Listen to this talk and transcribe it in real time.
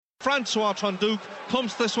Francois Tronduc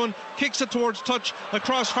comes to this one, kicks it towards touch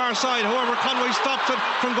across far side. However, Conway stops it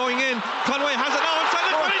from going in. Conway has it now inside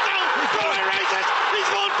the 22. Conway races. He's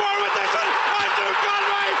going forward with this one. Andrew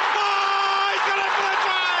Conway. Oh, he's got it for the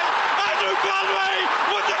try. Andrew Conway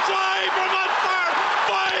with the try for Munster.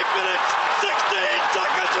 5 minutes, 16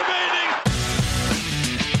 seconds remaining.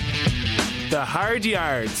 The Hard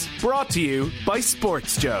Yards, brought to you by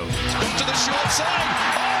Sports Joe. It's gone to the short side.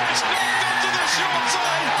 Oh, it's not gone to the short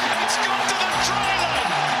side. It's gone to the try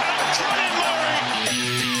line. And Colin Murray.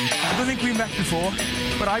 I don't think we met before,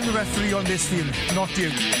 but I'm the referee on this field, not you.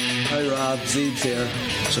 Hi Rob, Zeebs here.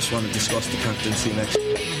 Just want to discuss the captaincy next.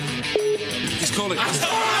 He's calling.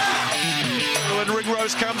 When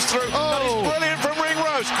Ringrose comes through. Oh. That is brilliant from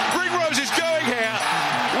Ringrose. Ringrose is going here.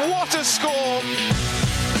 What a score.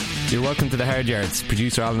 You're welcome to the Hard Yards.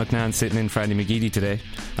 Producer Alan McNahan sitting in for Andy McGeady today,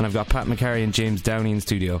 and I've got Pat McCarry and James Downey in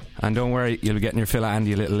studio. And don't worry, you'll be getting your fill of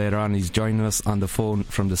Andy a little later on. He's joining us on the phone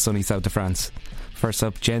from the sunny south of France. First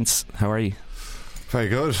up, gents, how are you? Very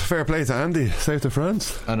good. Fair play to Andy, south of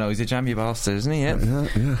France. I know, he's a jammy bastard, isn't he?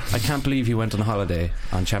 Yeah. I can't believe he went on holiday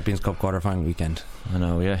on Champions Cup quarter-final weekend. I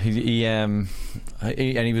know, yeah. He and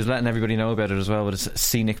he was letting everybody know about it as well, with his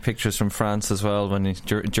scenic pictures from France as well when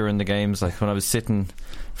during the games. Like when I was sitting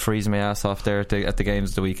freezing my ass off there at the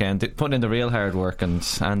games the weekend, putting in the real hard work, and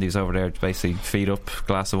Andy's over there basically feet up,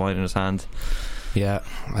 glass of wine in his hand. Yeah,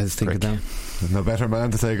 I was thinking that. No better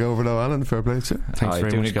man to take over though, Alan. Fair play to you. Thanks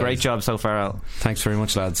very doing much, a great guys. job so far, Al. Thanks very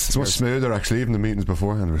much, lads. It's much smoother actually. Even the meetings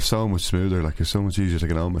beforehand were so much smoother. Like, it's so much easier to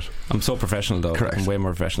get on with. I'm so professional though. Correct. I'm way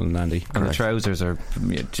more professional than Andy. And the trousers are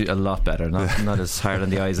a lot better, not as hard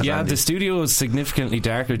on the eyes as Yeah, Andy. the studio is significantly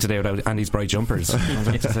darker today without Andy's bright jumpers. I'd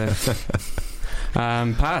like to say.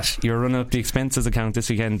 Pat, you're running up the expenses account this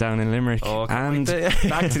weekend down in Limerick, and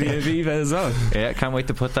back to the Aviva as well. Yeah, can't wait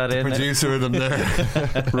to put that in. Producer of them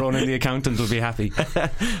there. Ronan the accountant will be happy.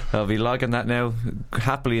 I'll be logging that now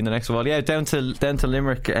happily in the next while. Yeah, down to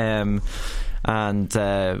Limerick. And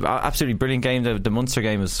absolutely brilliant game. The Munster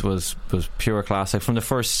game was pure class. Like from the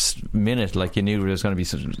first minute, like you knew there was going to be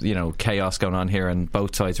some, chaos going on here, and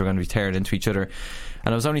both sides were going to be tearing into each other.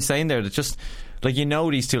 And I was only saying there that just like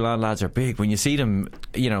these two lads are big. When you see them,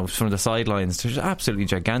 from the sidelines, they're absolutely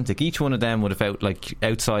gigantic. Each one of them would have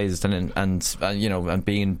outsized and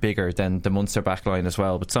being bigger than the Munster backline as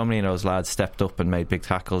well. But so many of those lads stepped up and made big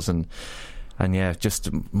tackles, and yeah, just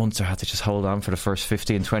Munster had to just hold on for the first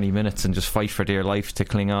 15-20 minutes and just fight for dear life to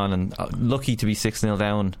cling on, and lucky to be 6-0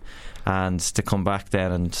 down and to come back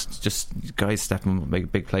then, and just guys stepping,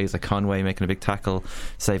 make big plays, like Conway making a big tackle,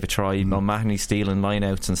 save a try, O'Mahony stealing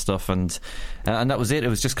line-outs and stuff, and that was it. It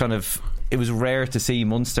was just kind of, it was rare to see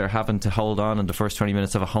Munster having to hold on in the first 20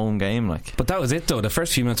 minutes of a home game. But that was it though. The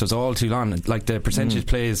first few minutes was all too long. Like the percentage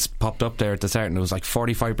plays popped up there at the start, and it was like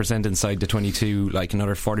 45% inside the 22, like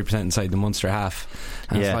another 40% inside the Munster half,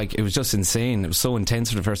 and it was just insane. It was so intense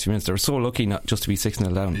for the first few minutes. They were so lucky not just to be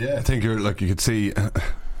 6-0 down. Yeah, I think you could see,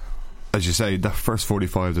 as you say, that first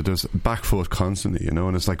 45 that does back foot constantly,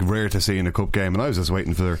 and it's like rare to see in a cup game. And I was just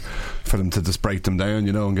waiting for them to just break them down,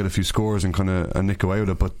 and get a few scores and kind of nick away with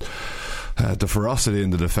it. But the ferocity in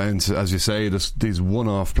the defence, as you say, these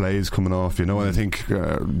one-off plays coming off, and I think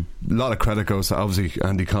a lot of credit goes to, obviously,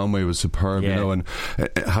 Andy Conway was superb, and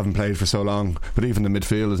haven't played for so long. But even the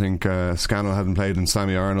midfield, I think Scannell hadn't played, and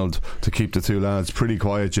Sammy Arnold to keep the two lads pretty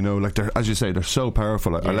quiet, like they're, as you say, they're so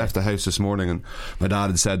powerful. I left the house this morning and my dad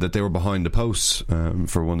had said that they were behind the posts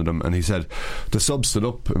for one of them, and he said the sub stood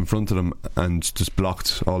up in front of them and just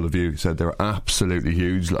blocked all the view. He said they were absolutely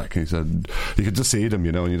huge. Like he said, you could just see them,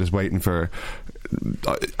 and you're just waiting for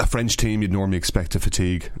a French team you'd normally expect to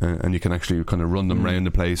fatigue, and you can actually kind of run them round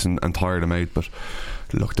the place and tire them out. But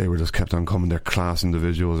look, they were just kept on coming. They're class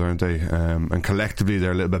individuals, aren't they? And collectively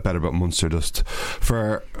they're a little bit better. But Munster, just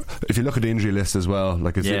if you look at the injury list as well,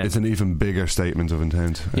 like it's an even bigger statement of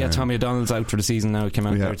intent. Tommy O'Donnell's out for the season now. He came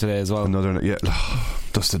out there today as well.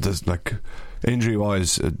 Just like injury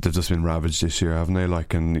wise, they've just been ravaged this year, haven't they?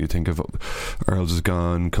 Like, and you think of Earls is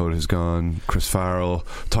gone, Coda is gone, Chris Farrell,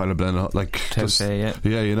 Tyler Blenheim,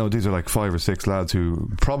 these are like 5 or 6 lads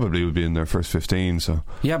who probably would be in their first 15. So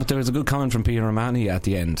but there was a good comment from Peter O'Mahony at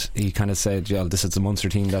the end. He kind of said, this is the Munster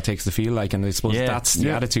team that takes the field, and I suppose that's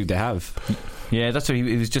the attitude they have. Yeah, that's what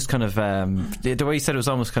he was just kind of the way he said it was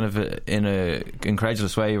almost kind of in a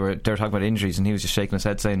incredulous way, where they were talking about injuries and he was just shaking his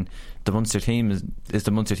head saying the Munster team is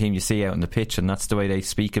the Munster team you see out on the pitch, and that's the way they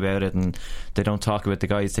speak about it, and they don't talk about the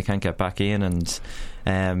guys they can't get back in, and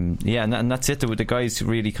that's it. The guys who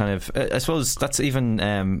really kind of, I suppose that's even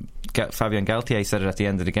Fabien Galtier said it at the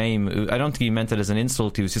end of the game. I don't think he meant it as an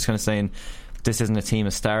insult. He was just kind of saying this isn't a team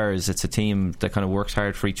of stars, it's a team that kind of works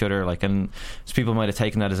hard for each other. Like, and so people might have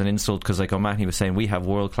taken that as an insult, because like O'Mahony was saying, we have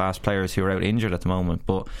world class players who are out injured at the moment,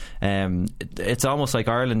 but it's almost like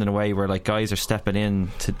Ireland in a way, where like guys are stepping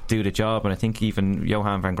in to do the job. And I think even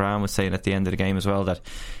Johan van Graan was saying at the end of the game as well that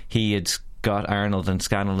he had got Arnold and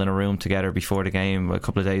Scannell in a room together before the game a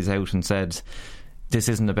couple of days out and said, this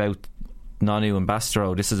isn't about Nonu and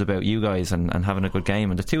Bastro, this is about you guys and having a good game.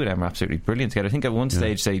 And the two of them are absolutely brilliant together. I think at one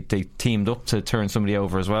stage they teamed up to turn somebody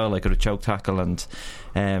over as well, like with a choke tackle,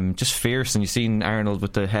 and just fierce. And you've seen Arnold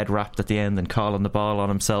with the head wrapped at the end and calling the ball on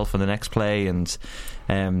himself in the next play, and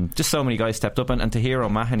just so many guys stepped up. And to hear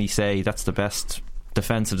O'Mahony say that's the best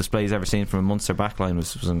defensive display he's ever seen from a Munster backline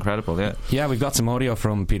was incredible. Yeah, we've got some audio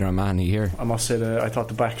from Peter O'Mahony here. I must say that I thought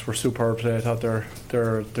the backs were superb today. I thought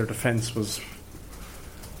their defence was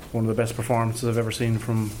one of the best performances I've ever seen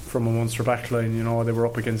from a Munster backline. You know, they were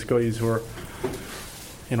up against guys who were,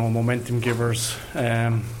 you know, momentum givers, you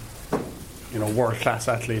know, world class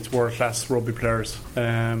athletes, world class rugby players,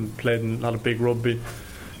 played in a lot of big rugby. You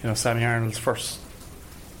know, Sammy Arnold's first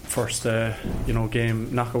you know,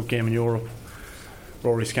 knockout game in Europe.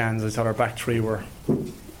 Rory Scans, I thought our back three were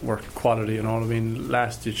quality, you know what I mean,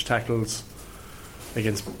 last ditch tackles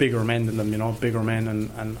against bigger men than them, you know, bigger men,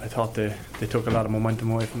 and I thought they took a lot of momentum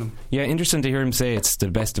away from them. Yeah, interesting to hear him say it's the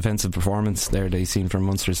best defensive performance there they've seen from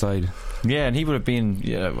Munster's side. Yeah, and he would have been,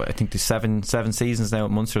 I think, the seven seasons now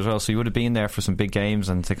at Munster as well, so he would have been there for some big games,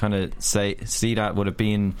 and to kind of see that would have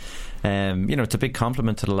been, you know, it's a big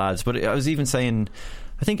compliment to the lads. But I was even saying,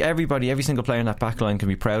 I think every single player in that back line can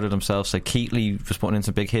be proud of themselves. Like Keatley was putting in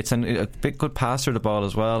some big hits and a big good passer of the ball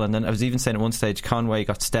as well. And then I was even saying at one stage Conway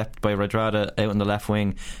got stepped by Radrada out on the left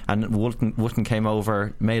wing, and Wootton came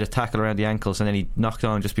over, made a tackle around the ankles, and then he knocked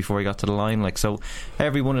on just before he got to the line. Like, so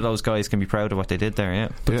every one of those guys can be proud of what they did there. Yeah,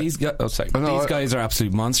 but these guys are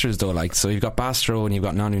absolute monsters though. Like, so you've got Bastro and you've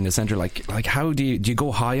got Nonu in the centre. Like how do you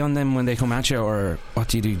go high on them when they come at you, or what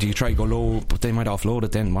do you do? Do you try to go low, but they might offload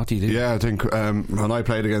it then? What do you do? Yeah, I think when I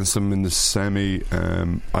played against them in the semi,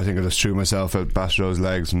 I think I just threw myself at Bastro's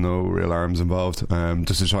legs, no real arms involved,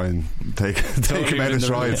 just to try and take him out of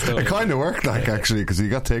stride. It kind of worked, like, actually, because he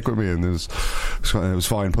got take with me, and it was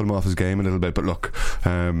fine. Put him off his game a little bit, but look,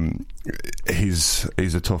 he's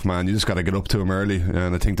a tough man. You just got to get up to him early,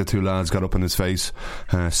 and I think the two lads got up in his face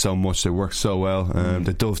so much. They worked so well.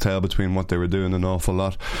 They dovetailed between what they were doing an awful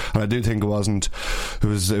lot, and I do think it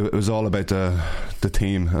was all about the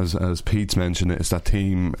team, as Pete's mentioned. It's that team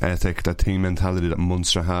ethic, that team mentality that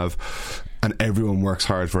Munster have, and everyone works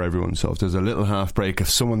hard for everyone. So if there's a little half break, if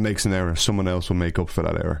someone makes an error, someone else will make up for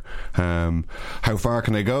that error. How far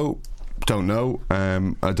can they go? Don't know.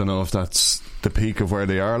 I don't know if that's the peak of where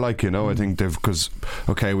they are. Like, you know, I think you got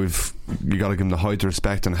to give them the height of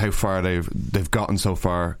respect and how far they've gotten so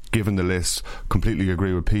far. Given the list, completely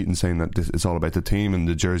agree with Pete in saying that it's all about the team and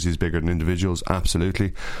the jersey's bigger than individuals.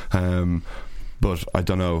 Absolutely. But I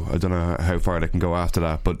don't know how far they can go after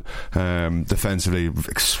that. But defensively,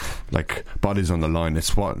 like, bodies on the line, it's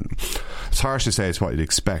harsh to say it's what you'd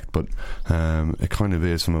expect, but it kind of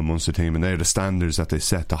is from a Munster team, and they're the standards that they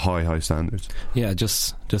set, the high standards. Yeah,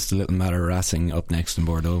 just a little matter of Racing up next in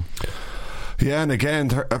Bordeaux. Yeah, and again,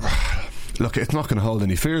 look, it's not going to hold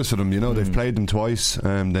any fears for them. You know, they've played them twice.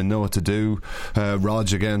 They know what to do.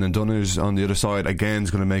 Rog again, and Dunners on the other side again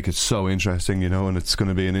is going to make it so interesting. You know, and it's going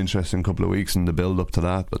to be an interesting couple of weeks in the build up to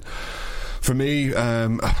that. But for me,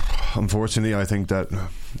 unfortunately, I think that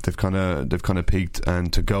they've kind of peaked,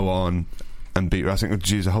 and to go on and beat Racing,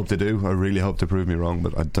 geez, I hope they do. I really hope they prove me wrong,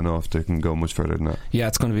 but I don't know if they can go much further than that. Yeah,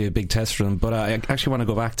 it's going to be a big test for them. But I actually want to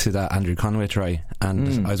go back to that Andrew Conway try,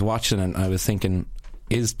 and I was watching it and I was thinking,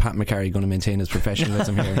 is Pat McCarry going to maintain his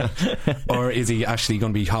professionalism here, or is he actually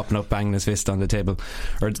going to be hopping up, banging his fist on the table?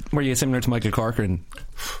 Or were you similar to Michael Corcoran?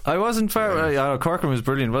 I wasn't far. Corcoran was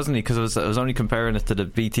brilliant, wasn't he? Because I was only comparing it to the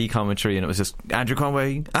BT commentary, and it was just Andrew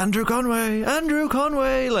Conway.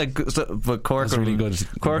 Like, but Corcoran, really good.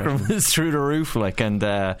 Corcoran was through the roof. Like, and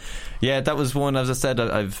yeah, that was one. As I said,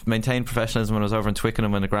 I've maintained professionalism when I was over in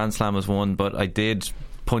Twickenham when the Grand Slam was won, but I did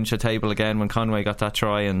punch a table again when Conway got that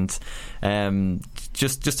try, and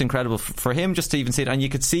just incredible for him just to even see it. And you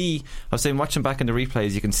could see, I was saying, watching back in the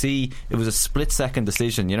replays, you can see it was a split second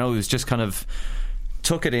decision. You know, it was just kind of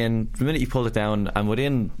took it in the minute he pulled it down, and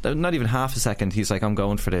within not even half a second he's like, I'm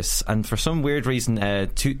going for this. And for some weird reason,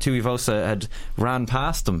 Tuivasa had ran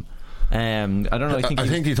past him. I don't know. I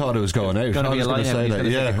think he thought it was going out. I was going to say that.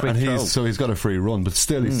 Yeah, and he's got a free run, but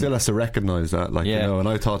still, he still has to recognise that. Like, you know, and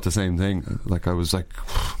I thought the same thing. Like, I was like,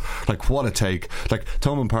 what a take. Like,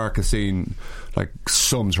 Thomond Park has seen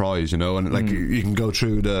some tries, and you can go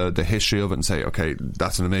through the history of it and say, okay,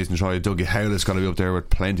 that's an amazing try. Dougie Howlett's got to be up there with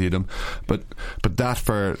plenty of them, but that,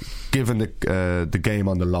 for given the game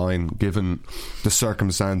on the line, given the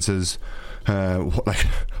circumstances,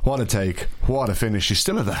 what a take, what a finish. She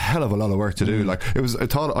still had a hell of a lot of work to do. I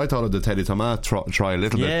thought of the Teddy Thomas try a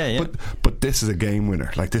little bit, but this is a game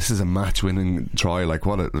winner. This is a match winning try.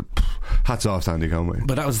 Hats off to Andy Conway.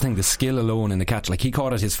 But that was the thing, the skill alone in the catch. He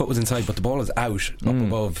caught it, his foot was inside, but the ball was out up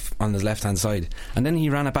above on his left hand side, and then he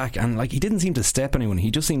ran it back, and he didn't seem to step anyone. He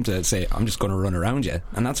just seemed to say, I'm just going to run around you,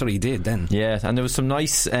 and that's what he did then. Yeah, and there was some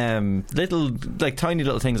nice little tiny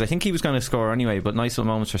little things. I think he was going to score anyway, but nice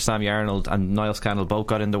little moments for Sammy Arnold and Niall Scannell. Both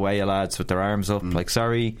got in the way of lads with their arms up,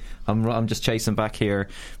 sorry, I'm just chasing back here,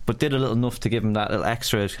 but did a little enough to give him that little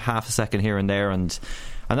extra half a second here and there. And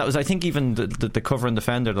that was, I think, even the covering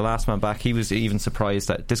defender, the last man back, he was even surprised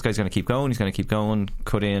that this guy's going to keep going, he's going to keep going.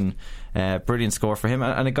 Cut in, brilliant score for him,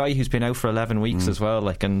 and a guy who's been out for 11 weeks as well,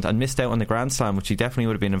 and missed out on the Grand Slam, which he definitely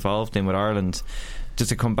would have been involved in with Ireland. Just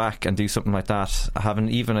to come back and do something like that,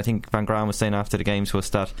 I think Van Graan was saying after the game to us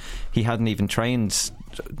that he hadn't even trained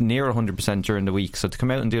near 100% during the week, so to come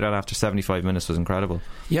out and do that after 75 minutes was incredible.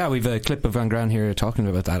 Yeah, we've a clip of Van Graan here talking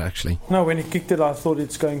about that actually. No, when he kicked it, I thought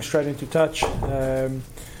it's going straight into touch.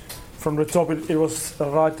 From the top, it was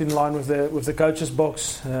right in line with the coach's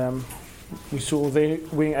box. We saw the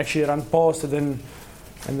wing actually run past it, and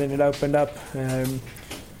then it opened up.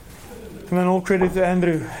 And then all credit to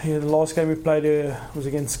Andrew. The last game we played was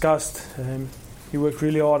against Gust. He worked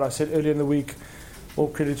really hard. I said earlier in the week, all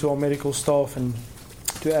credit to our medical staff and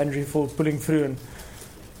to Andrew for pulling through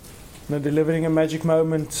and delivering a magic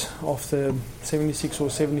moment after 76 or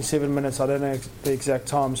 77 minutes. I don't know the exact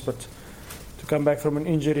times, but to come back from an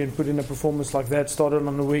injury and put in a performance like that, started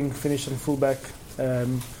on the wing, finished on fullback, I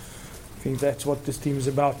think that's what this team is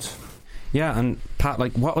about. Yeah, and Pat,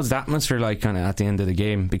 what was the atmosphere like kind of at the end of the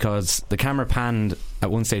game? Because the camera panned at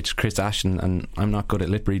one stage to Chris Ashton, and I'm not good at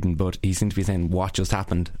lip reading, but he seemed to be saying, what just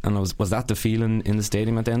happened? And was that the feeling in the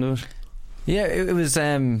stadium at the end of it? Yeah, it was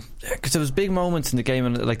because there was big moments in the game,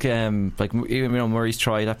 and Murray's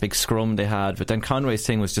try, that big scrum they had, but then Conway's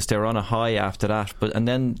thing was just they were on a high after that. And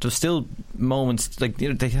then there's still moments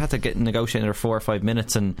they had to get negotiating for 4 or 5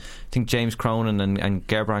 minutes, and I think James Cronin and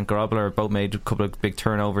Gerbrand Grobler both made a couple of big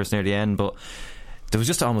turnovers near the end, but there was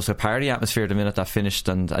just almost a party atmosphere the minute that finished,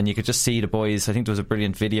 and you could just see the boys. I think there was a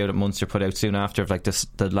brilliant video that Munster put out soon after of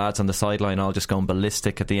the lads on the sideline all just going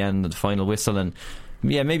ballistic at the end of the final whistle. And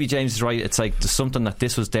yeah, maybe James is right. It's there's something that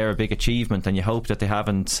this was their big achievement, and you hope that they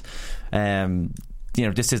haven't.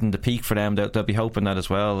 This isn't the peak for them. They'll be hoping that as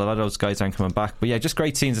well. A lot of those guys aren't coming back. But yeah, just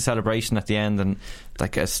great scenes of celebration at the end, and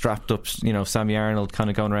a strapped up, Sammy Arnold kind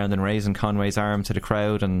of going around and raising Conway's arm to the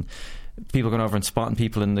crowd, and people going over and spotting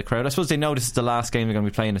people in the crowd. I suppose they know this is the last game they're going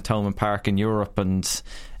to be playing at Thomond Park in Europe, and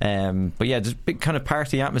but yeah, there's a big kind of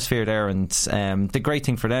party atmosphere there, and the great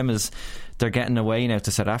thing for them is they're getting away now to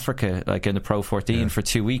South Africa, in the Pro 14 for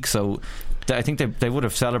 2 weeks. So I think they would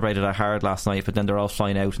have celebrated it hard last night, but then they're all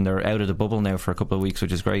flying out and they're out of the bubble now for a couple of weeks,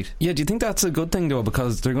 which is great. Yeah, do you think that's a good thing though,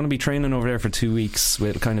 because they're going to be training over there for 2 weeks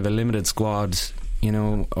with kind of a limited squad,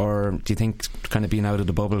 or do you think kind of being out of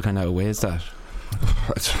the bubble kind of outweighs that?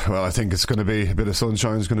 Well, I think it's going to be a bit of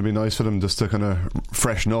sunshine. It's going to be nice for them just to kind of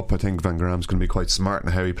freshen up. I think Van Graham's going to be quite smart in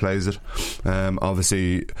how he plays it.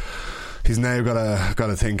 Obviously, he's now got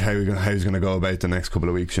to think how he's going to go about the next couple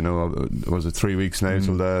of weeks. Was it 3 weeks now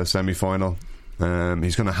till the semi-final?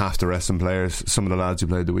 He's going to have to rest some players. Some of the lads who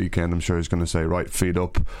played the weekend, I'm sure he's going to say, right, feed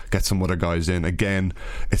up, get some other guys in. Again,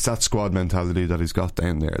 it's that squad mentality that he's got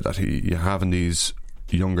down there, that you're having these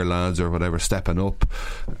younger lads or whatever stepping up,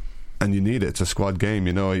 and you need it. It's a squad game,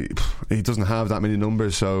 he doesn't have that many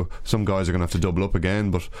numbers, so some guys are going to have to double up again.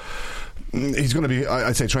 But he's going to be,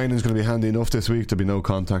 I'd say training's going to be handy enough this week. There'll be no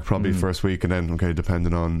contact probably first week, and then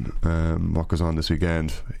depending on what goes on this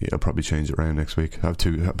weekend, he'll probably change it around next week.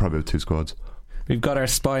 Probably have two squads. We've got our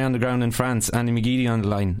spy on the ground in France, Andy McGeady, on the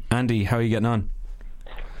line. Andy, how are you getting on?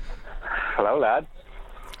 Hello, lad.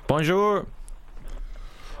 Bonjour.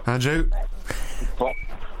 Andrew.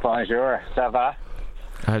 Bonjour. Ça va?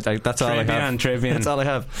 That's all I have. That's all I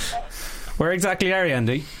have. Where exactly are you,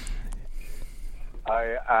 Andy?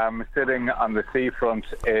 I am sitting on the seafront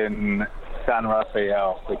in San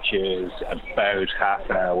Rafael, which is about half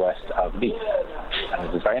an hour west of Nice, and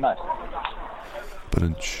it was very nice.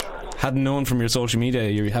 Hadn't known from your social media,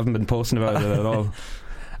 you haven't been posting about it at all.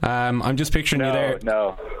 I'm just picturing you there.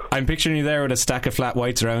 No. I'm picturing you there with a stack of flat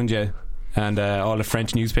whites around you, and all the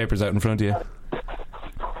French newspapers out in front of you.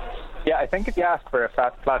 Yeah, think if you ask for a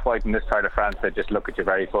flat white in this part of France, they just look at you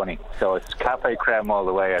very funny. So it's Café Crème all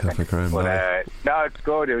the way, I think. Crème, but no, it's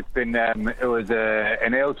good. It's been it was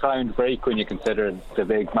an ill-timed break when you consider the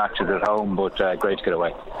big matches at home, but great to get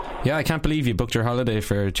away. Yeah, I can't believe you booked your holiday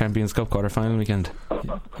for Champions Cup quarter-final weekend.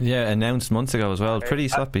 Yeah, announced months ago as well. Pretty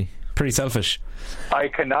sloppy. Pretty selfish. I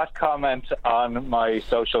cannot comment on my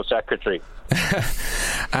social secretary.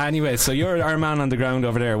 Anyway, so you're our man on the ground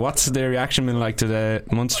over there. What's the reaction been like to the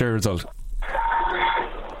Munster result?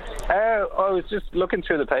 I was just looking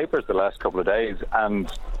through the papers the last couple of days,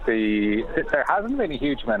 and there hasn't been a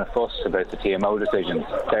huge amount of fuss about the TMO decisions.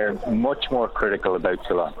 They're much more critical about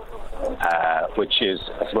Toulon, which is,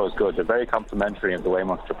 I suppose, good. They're very complimentary of the way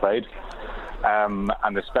Munster played,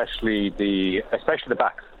 and especially the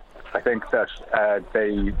backs. I think that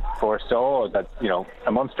they foresaw that, you know,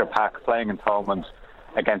 a Munster pack playing in Thomond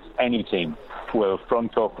against any team will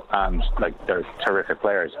front up, and like, they're terrific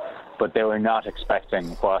players, but they were not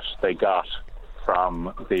expecting what they got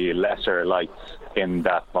from the lesser lights in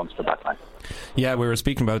that Munster backline. Yeah, we were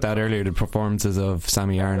speaking about that earlier, the performances of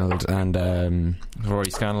Sammy Arnold and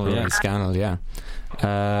Rory Scannell.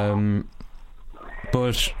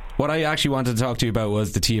 But what I actually wanted to talk to you about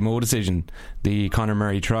was the TMO decision, the Conor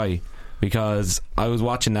Murray try, because I was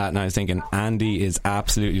watching that and I was thinking, Andy is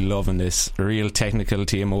absolutely loving this real technical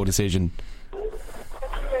TMO decision.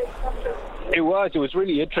 It was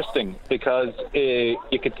really interesting because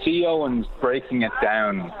you could see Owens breaking it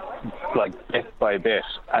down like bit by bit,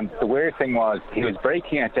 and the weird thing was he was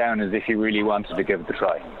breaking it down as if he really wanted to give it the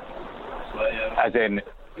try, as in,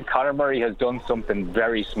 Conor Murray has done something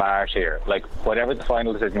very smart here. Like, whatever the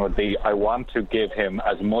final decision would be, I want to give him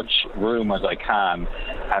as much room as I can,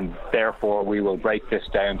 and therefore we will break this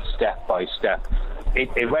down step by step.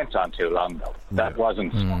 It went on too long, though. That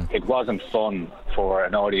wasn't. It wasn't fun for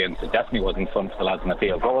an audience. It definitely wasn't fun for the lads in the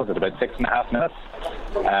field. What was it? About 6.5 minutes.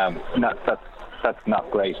 That's not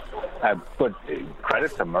great. But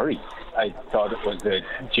credit to Murray. I thought it was a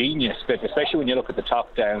genius bit, especially when you look at the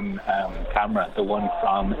top-down camera, the one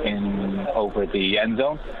from over the end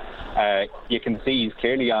zone. You can see he's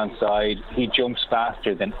clearly onside. He jumps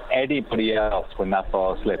faster than anybody else when that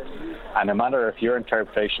ball slips. And no matter if your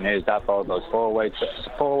interpretation is that ball goes forward,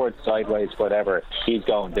 sideways, whatever, he's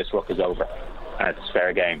going, this ruck is over. And it's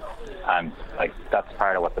fair game. And like, that's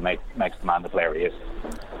part of what makes the man the player he is.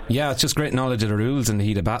 Yeah, it's just great knowledge of the rules in the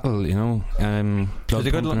heat of battle, you know. There's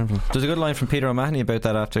a good line from Peter O'Mahony about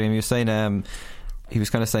that after him. He was saying, he was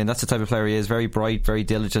kind of saying that's the type of player he is, very bright, very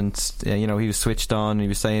diligent. You know, he was switched on. He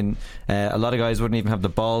was saying a lot of guys wouldn't even have the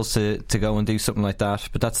balls to go and do something like that,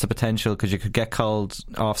 but that's the potential, because you could get called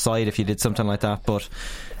offside if you did something like that. But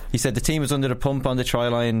he said the team was under the pump on the try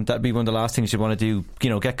line. That'd be one of the last things you'd want to do, you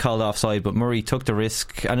know, get called offside. But Murray took the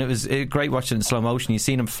risk, and it was great watching it in slow motion. You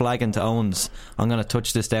seen him flagging to Owens, I'm going to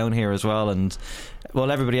touch this down here as well. And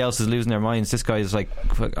while everybody else is losing their minds, this guy is like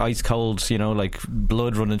ice cold, you know, like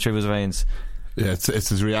blood running through his veins. Yeah, it's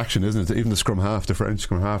his reaction, isn't it? Even the scrum half, the French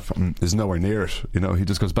scrum half, is nowhere near it. You know, he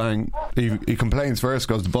just goes bang. He complains first,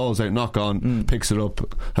 goes, the ball's out, knock on, picks it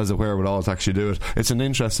up, has the wherewithal to actually do it. It's an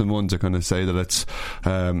interesting one to kind of say that it's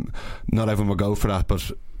not everyone will go for that, but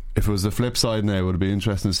if it was the flip side now, it would be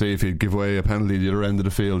interesting to see if he'd give away a penalty the other end of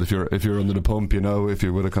the field if you're under the pump, you know, if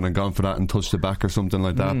you would have kind of gone for that and touched it back or something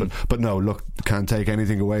like that. But no, look, can't take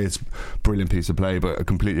anything away. It's a brilliant piece of play, but I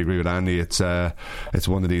completely agree with Andy. It's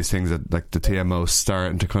one of these things that, like, the TMO's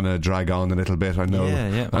starting to kind of drag on a little bit. I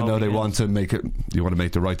know they want to make it, you want to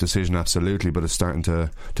make the right decision, absolutely, but it's starting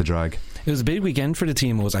to drag. It was a big weekend for the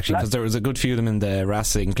TMOs, actually, because there was a good few of them in the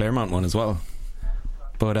Racing Claremont one as well.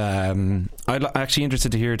 But I'm actually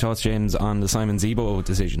interested to hear your thoughts, James, on the Simon Zebo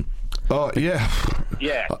decision. Oh, yeah.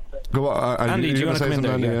 Yeah. Go on, Andy, do you want to come in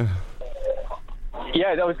there? Andy, yeah,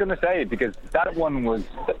 I was going to say, because that one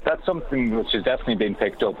that's something which has definitely been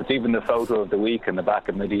picked up. It's even the photo of the week in the back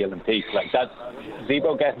of Medial and Peak. Like, that,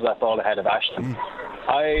 Zebo getting that ball ahead of Ashton.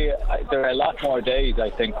 There are a lot more days, I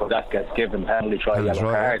think, where that gets given penalty, try, yellow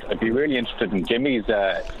card. I'd be really interested in Jimmy's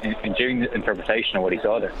interpretation of what he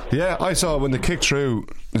saw there. Yeah, I saw when the kick through,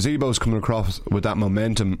 Zebo's coming across with that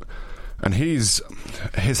momentum, and his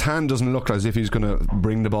hand doesn't look as if he's going to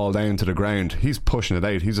bring the ball down to the ground. He's pushing it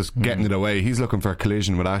out. He's just getting it away. He's looking for a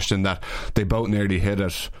collision with Ashton that they both nearly hit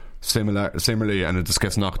it similarly, and it just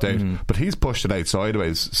gets knocked out. But he's pushed it out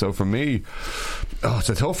sideways. So for me, it's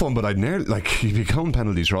a tough one. But I'd nearly, like, he'd become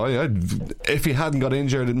penalty try. If he hadn't got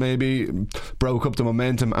injured, it maybe broke up the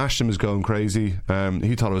momentum. Ashton was going crazy.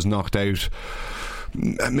 He thought it was knocked out.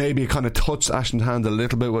 maybe it kind of touched Ashton's hand a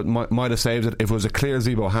little bit, might have saved it. If it was a clear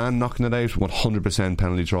Zebo hand knocking it out, 100%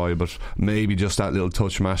 penalty try, but maybe just that little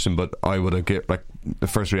touch from Ashton. But I would have get, like, the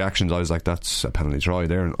first reactions, I was like, that's a penalty try.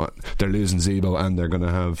 They're losing Zebo and they're going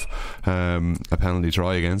to have a penalty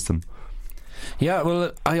try against them. Yeah,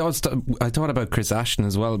 well, I thought about Chris Ashton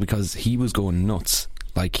as well, because he was going nuts.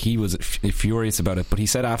 Like, he was furious about it, but he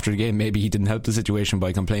said after the game maybe he didn't help the situation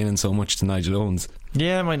by complaining so much to Nigel Owens.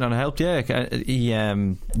 Yeah, it might not have helped.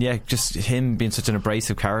 Yeah, just him being such an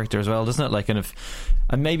abrasive character as well, doesn't it? Like, and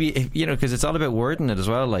maybe, because it's all about wording it as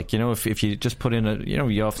well. Like, if you just put in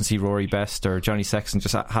you often see Rory Best or Johnny Sexton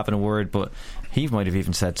just having a word, but he might have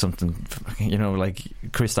even said something, like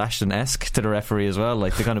Chris Ashton-esque to the referee as well,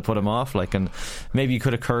 like to kind of put him off, like, and maybe you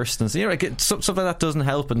could have cursed and stuff like that doesn't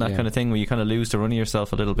help, and that kind of thing where you kind of lose the run of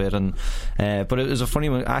yourself a little bit. And but it was a funny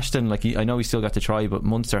one. Ashton, like, I know he still got to try, but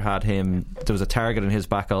Munster had him. There was a target on his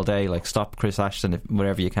back all day, like, stop Chris Ashton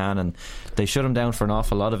wherever you can, and they shut him down for an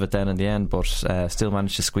awful lot of it then in the end, but still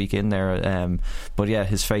managed to squeak in there. But yeah,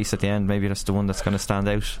 his face at the end, maybe that's the one that's going to stand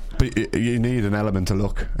out. But you need an element to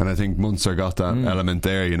luck, and I think Munster got that element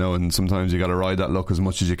there, and sometimes you got to ride that luck as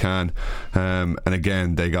much as you can. And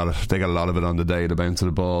again, they got a lot of it on the day. The bounce of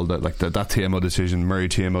the ball, that TMO decision, Murray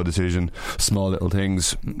TMO decision, small little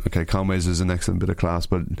things. Okay, Conway's is an excellent bit of class,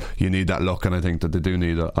 but you need that luck, and I think that they do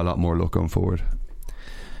need a lot more luck going forward.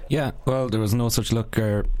 Yeah, well, there was no such luck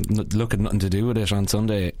had nothing to do with it on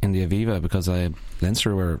Sunday in the Aviva, because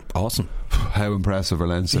Leinster were awesome. How impressive are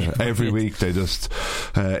Leinster? Every week they just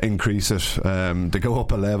increase it. They go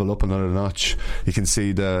up a level, up another notch. You can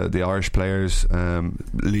see the Irish players,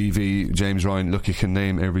 Levy, James Ryan. Look, you can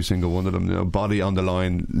name every single one of them. Body on the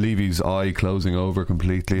line, Levy's eye closing over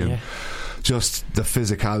completely, and just the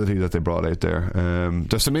physicality that they brought out there.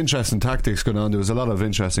 There's some interesting tactics going on. There was a lot of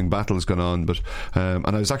interesting battles going on, but and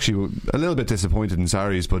I was actually a little bit disappointed in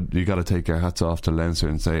Sarries, but you got to take your hats off to Leinster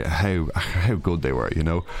and say how good they were.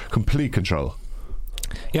 Complete control.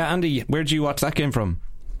 Yeah, Andy, where did you watch that game from?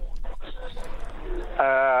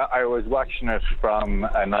 I was watching it from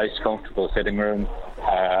a nice comfortable sitting room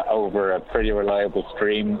over a pretty reliable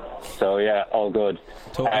stream, so yeah, all good.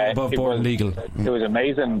 Above board legal. It was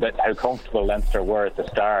amazing that how comfortable Leinster were at the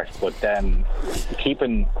start, but then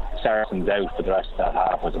keeping Saracens out for the rest of that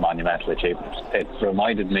half was a monumental achievement. It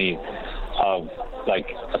reminded me of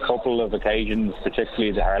like a couple of occasions,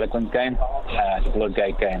 particularly the Harlequins game, the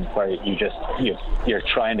Bloodgate game, where you're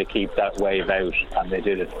trying to keep that wave out, and they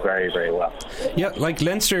did it very, very well. Yeah, like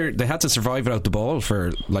Leinster, they had to survive without the ball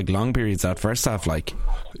for like long periods that first half.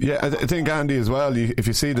 Yeah, I think Andy as well, if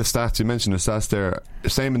you see the stats, you mentioned the stats there,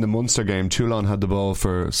 same in the Munster game, Toulon had the ball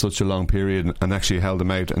for such a long period and actually held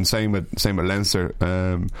them out, and same with Leinster.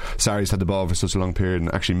 Sarries had the ball for such a long period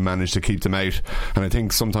and actually managed to keep them out, and I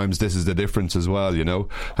think sometimes this is the difference as well.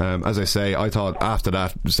 As I say, I thought after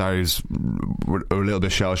that Sarries were a little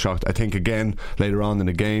bit shell shocked. I think again later on in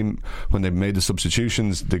the game when they made the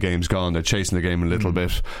substitutions, the game's gone. They're chasing the game a little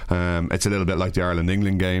bit. It's a little bit like the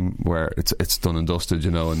Ireland-England game where it's done and dusted,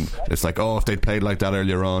 and it's like, if they'd played like that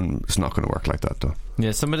earlier on, it's not going to work like that though.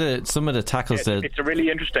 Yeah, some of the tackles. It's a really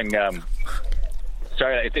interesting.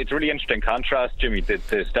 It's a really interesting contrast, Jimmy, the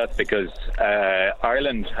stats, because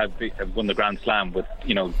Ireland have won the Grand Slam with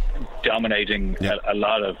dominating a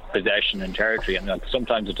lot of possession and territory, and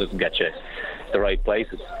sometimes it doesn't get you the right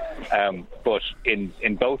places. But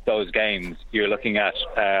in both those games, you're looking at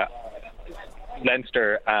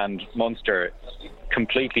Leinster and Munster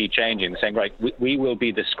completely changing, saying, right, we will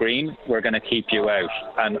be the screen, we're going to keep you out.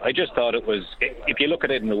 And I just thought it was, if you look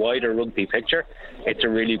at it in the wider rugby picture, it's a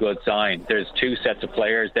really good sign. There's two sets of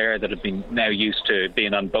players there that have been now used to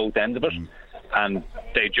being on both ends of it, and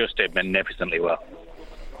they just did magnificently well.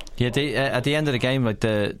 Yeah, at the end of the game, like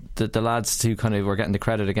the lads who kind of were getting the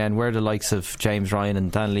credit again were the likes of James Ryan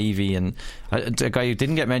and Dan Levy, and a guy who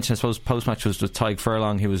didn't get mentioned, I suppose, post-match was with Tyg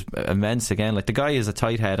Furlong, who was immense again. Like, the guy is a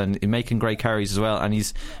tight head and making great carries as well,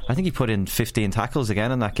 and I think he put in 15 tackles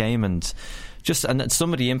again in that game, and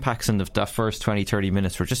some of the impacts in that first 20-30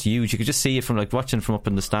 minutes were just huge. You could just see it from watching from up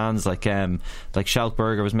in the stands, like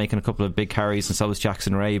Schaltberger was making a couple of big carries, and so was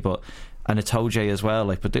Jackson Ray, and Itoje as well.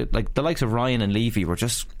 But the likes of Ryan and Levy were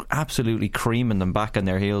just absolutely creaming them back on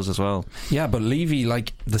their heels as well. Yeah, but Levy,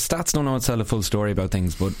 the stats don't always tell a full story about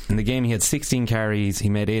things, but in the game he had 16 carries, he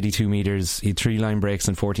made 82 metres, he had 3 line breaks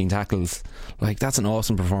and 14 tackles. That's an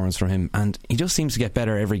awesome performance from him, and he just seems to get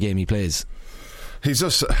better every game he plays. He's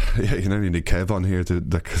just, you need Kev on here to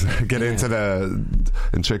get into the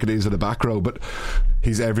intricacies of the back row, but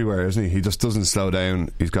he's everywhere, isn't he? He just doesn't slow down.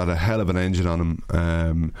 He's got a hell of an engine on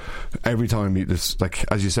him. Every time he just, like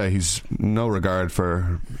as you say, he's no regard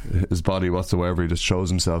for his body whatsoever. He just throws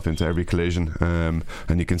himself into every collision, and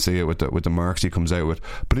you can see it with the marks he comes out with.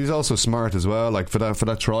 But he's also smart as well. Like for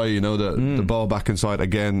that try, the ball back inside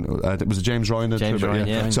again. It was James Ryan.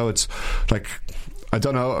 Yeah. So it's like, I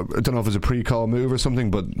don't know if it was a pre-call move or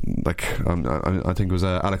something, but like I think it was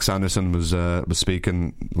Alex Sanderson was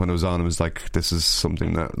speaking when it was on. It was like, this is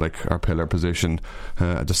something that, like, our pillar position,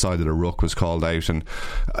 decided a ruck was called out, and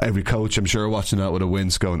every coach, I'm sure, watching that with a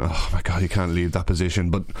wince, going, oh my God, he can't leave that position.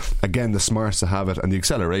 But again, the smarts to have it and the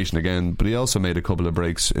acceleration again. But he also made a couple of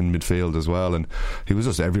breaks in midfield as well, and he was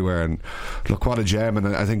just everywhere. And look, what a gem! And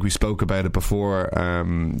I think we spoke about it before,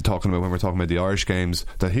 talking about when we're talking about the Irish games,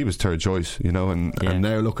 that he was third choice, and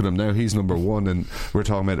now look at him. Now he's number one, and we're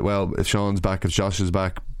talking about, well, if Sean's back, if Josh is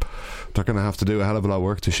back, they're going to have to do a hell of a lot of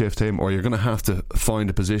work to shift him, or you're going to have to find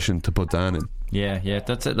a position to put Dan in. Yeah,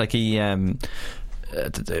 that's it. Like he, I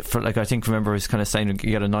think, remember, he was kind of saying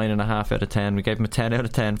he got a 9.5 out of 10. We gave him a 10 out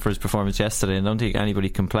of 10 for his performance yesterday, and I don't think anybody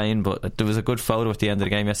complained. But there was a good photo at the end of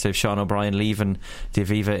the game yesterday of Sean O'Brien leaving the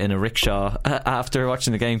Aviva in a rickshaw after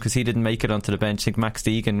watching the game, because he didn't make it onto the bench. I think Max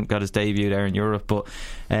Deegan got his debut there in Europe, but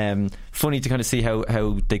funny to kind of see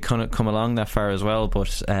how they kind of come along that far as well.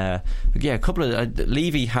 But a couple of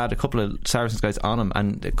Levy had a couple of Saracens guys on him,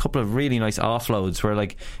 and a couple of really nice offloads where,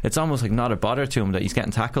 like, it's almost like not a bother to him that he's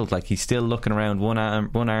getting tackled. Like, he's still looking around, one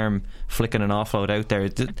arm flicking an offload out there.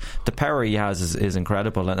 The power he has is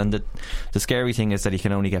incredible, and the scary thing is that he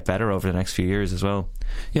can only get better over the next few years as well.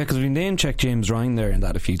 Yeah, because we name checked James Ryan there in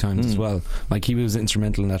that a few times as well. Like, he was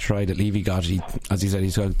instrumental in that try that Levy got. As he said,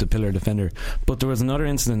 he's got the pillar defender. But there was another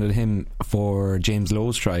incident with him for James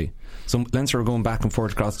Lowe's try. So Leinster were going back and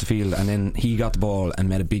forth across the field, and then he got the ball and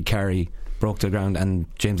made a big carry, broke to the ground, and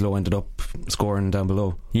James Lowe ended up scoring down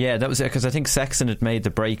below. Yeah, that was it, because I think Sexton had made the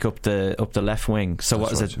break up the left wing. So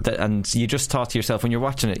that's what was it? And you just thought to yourself, when you're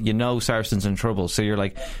watching it, Saracens in trouble. So you're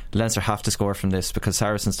like, Leinster have to score from this, because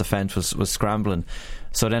Saracens' defence was scrambling.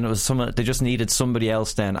 So then it was they just needed somebody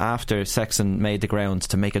else then after Sexton made the ground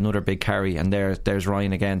to make another big carry, and there's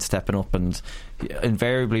Ryan again stepping up, and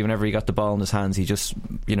invariably whenever he got the ball in his hands, he just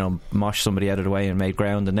moshed somebody out of the way and made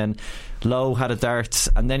ground. And then Lowe had a dart,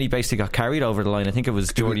 and then he basically got carried over the line. I think it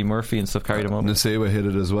was Geordie Murphy and stuff carried him up. Nacewa hit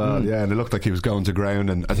it as well, yeah, and it looked like he was going to ground,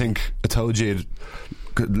 and I think Itoje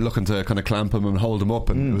had looking to kind of clamp him and hold him up,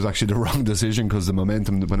 and it was actually the wrong decision because the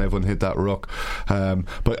momentum when everyone hit that ruck.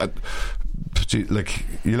 But like,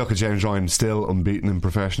 you look at James Ryan, still unbeaten in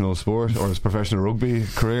professional sport or his professional rugby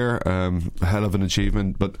career, hell of an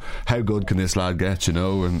achievement. But how good can this lad get,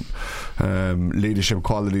 and leadership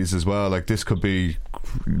qualities as well. Like, this could be,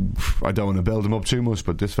 I don't want to build him up too much,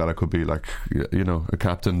 but this fella could be like, a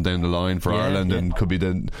captain down the line for Ireland, and could be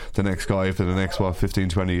the next guy for the next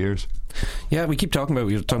 15-20 years. Yeah, we keep talking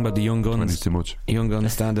about the young guns. Too much. Young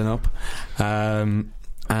guns standing up.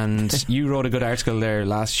 And you wrote a good article there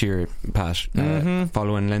last year, Pat,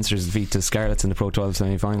 following Leinster's defeat to Scarlets in the Pro 12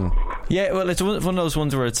 semi-final. Yeah, well, it's one of those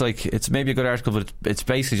ones where it's like, it's maybe a good article, but it's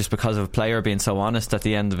basically just because of a player being so honest at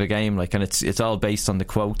the end of a game, like, and it's all based on the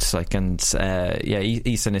quotes, like, and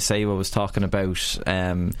Isa Nacewa was talking about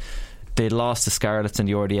they'd lost to Scarlets in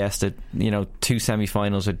the RDS. That, two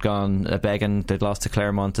semi-finals had gone a begging. They'd lost to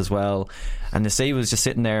Claremont as well, and Nacewa was just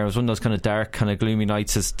sitting there. It was one of those kind of dark, kind of gloomy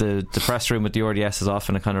nights. As the press room with the RDS is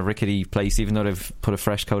often a kind of rickety place, even though they've put a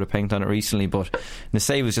fresh coat of paint on it recently. But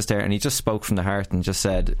Nacewa was just there, and he just spoke from the heart and just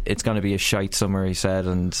said, it's going to be a shite summer, he said,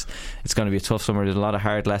 and it's going to be a tough summer. There's a lot of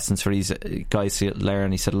hard lessons for these guys to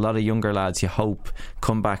learn. He said a lot of younger lads, you hope,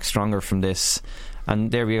 come back stronger from this.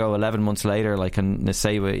 And there we go, 11 months later, like, and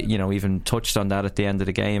Nacewa, even touched on that at the end of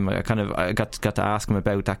the game. I got to ask him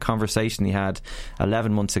about that conversation he had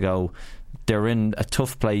 11 months ago. They're in a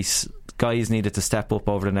tough place. Guys needed to step up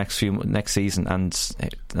over the next season, and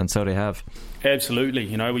so they have.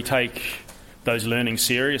 Absolutely, we take those learnings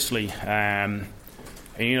seriously. And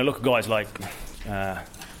look at guys like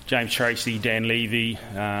James Tracy, Dan Levy.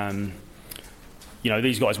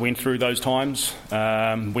 These guys went through those times,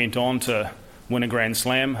 went on to win a Grand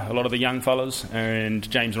Slam, a lot of the young fellas, and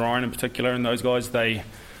James Ryan in particular, and those guys, they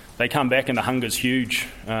come back and the hunger's huge.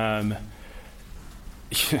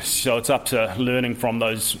 So it's up to learning from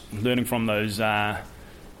those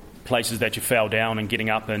places that you fell down and getting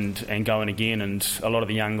up and going again. And a lot of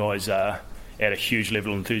the young guys add a huge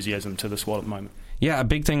level of enthusiasm to the squad at the moment. Yeah, a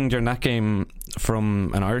big thing during that game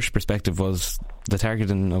from an Irish perspective was the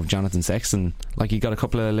targeting of Jonathan Sexton. Like, he got a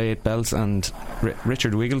couple of late belts, and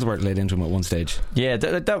Richard Wigglesworth laid into him at one stage. Yeah,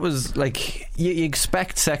 that was like, you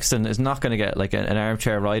expect Sexton is not going to get like an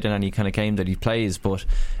armchair ride in any kind of game that he plays, but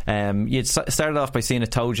you'd started off by seeing a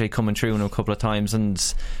Toje coming through in a couple of times,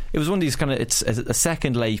 and it was one of these kind of, it's a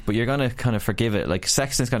second late, but you're going to kind of forgive it. Like,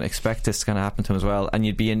 Sexton's going to expect this to kind of happen to him as well, and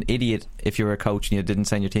you'd be an idiot if you were a coach and you didn't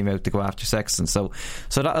send your team out to go after Sexton. So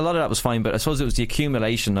that, a lot of that was fine, but I suppose it was the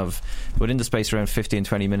accumulation of, within the space around 15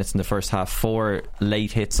 20 minutes in the first half, 4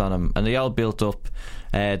 late hits on him, and they all built up.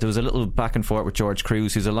 There was a little back and forth with George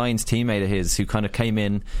Cruz, who's a Lions teammate of his, who kind of came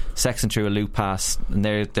in, Sexton threw a loop pass, and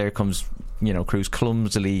there comes, you know, Cruz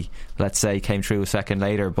clumsily, let's say, came through a second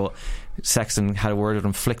later, but Sexton had a word with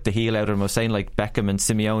him, flicked the heel out of him. I was saying, like Beckham and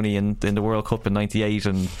Simeone in the World Cup in '98,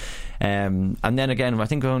 and then again, I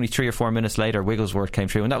think only 3 or 4 minutes later, Wigglesworth came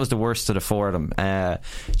through, and that was the worst of the 4 of them.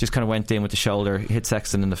 Just kind of went in with the shoulder, hit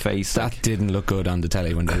Sexton in the face. That didn't look good on the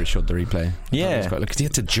telly when they showed the replay. Yeah, because he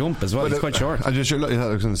had to jump as well. He's quite short. I was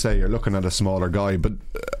going to say, you're looking at a smaller guy, but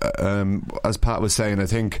as Pat was saying, I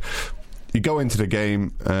think you go into the game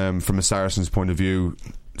from a Saracens point of view.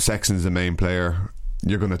 Sexton's the main player.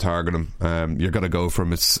 You're going to target him. You're going to go for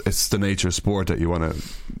him. It's the nature of sport that you want to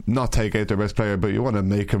not take out their best player, but you want to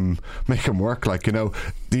make him work. Like, you know,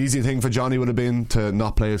 the easy thing for Johnny would have been to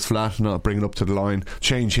not play as flat, not bring it up to the line,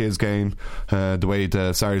 change his game, the way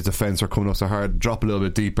the Sarries defence are coming up so hard, drop a little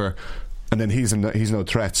bit deeper. And then he's no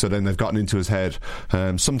threat, so then they've gotten into his head.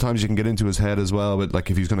 Sometimes you can get into his head as well, but like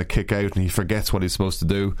if he's going to kick out and he forgets what he's supposed to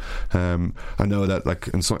do. I know that like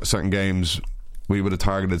in certain games we would have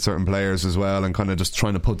targeted certain players as well, and kind of just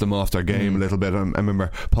trying to put them off their game a little bit. I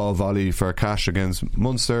remember Paul Volley for Cash against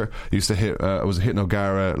Munster used to hit was hitting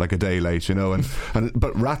O'Gara like a day late, you know,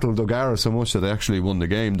 but rattled O'Gara so much that they actually won the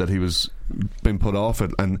game, that he was been put off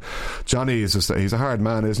it. And Johnny is just, he's a hard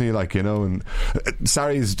man, isn't he? Like, you know, and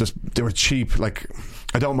Sarries just, they were cheap. Like,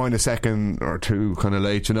 I don't mind a second or two kind of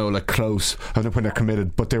late, you know, like close. I don't know when they're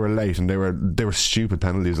committed, but they were late, and they were stupid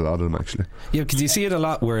penalties, a lot of them actually. Yeah, because you see it a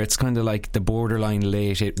lot where it's kind of like the borderline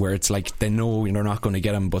late hit, where it's like they know they're not going to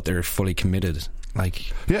get them, but they're fully committed.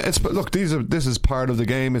 Like, yeah, but look, this is part of the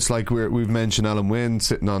game. It's like we've mentioned Alan Wynne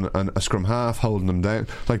sitting on a scrum half, holding them down.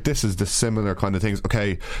 Like, this is the similar kind of things.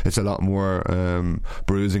 Okay, it's a lot more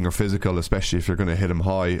bruising or physical, especially if you're going to hit them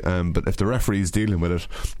high. But if the referee's dealing with it,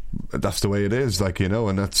 that's the way it is. Like, you know,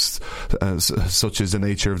 and that's such is the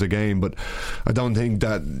nature of the game. But I don't think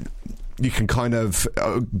that you can kind of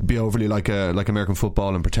be overly like American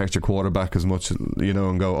football and protect your quarterback as much, you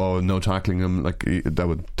know, and go, oh, no tackling him. Like, that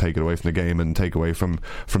would take it away from the game and take away from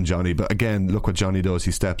Johnny. But again, look what Johnny does.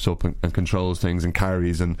 He steps up and controls things and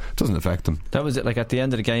carries, and it doesn't affect him. That was it. Like, at the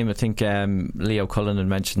end of the game, I think Leo Cullen had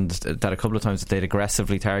mentioned that a couple of times, that they'd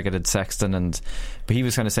aggressively targeted Sexton, but he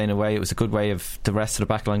was kind of saying, in a way, it was a good way of the rest of the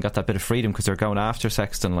back line got that bit of freedom because they're going after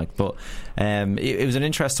Sexton. Like, but it was an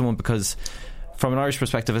interesting one because, from an Irish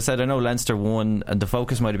perspective, I know Leinster won, and the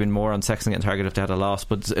focus might have been more on Sexton getting targeted if they had a loss,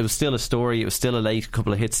 but it was still a story. It was still a late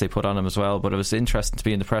couple of hits they put on him as well. But it was interesting to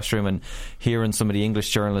be in the press room and hearing some of the English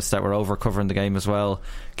journalists that were over covering the game as well,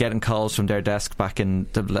 getting calls from their desk back in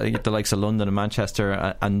the likes of London and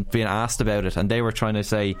Manchester, and being asked about it, and they were trying to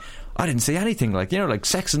say, I didn't see anything, like, you know, like,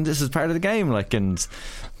 Sexton, this is part of the game, like, and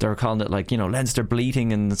they were calling it, like, you know, Leinster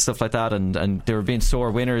bleating and stuff like that, and they were being sore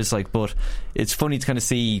winners, like. But it's funny to kind of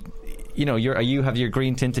see, you know, you have your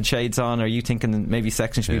green tinted shades on. Are you thinking that maybe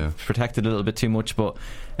Sexton should be protected a little bit too much? But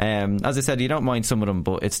as I said, you don't mind some of them,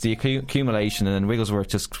 but it's the accumulation, and then Wigglesworth,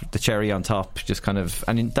 just the cherry on top, just kind of,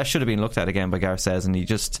 I mean, that should have been looked at again by Gareth says, and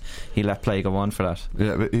he let play go on for that.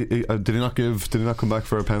 Yeah, but did he not come back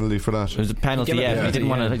for a penalty for that? It was a penalty. Yeah, he didn't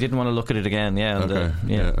want to look at it again. Yeah,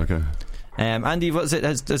 and, okay. Andy,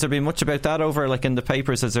 has there been much about that over, like, in the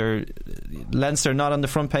papers? Is there Leinster not on the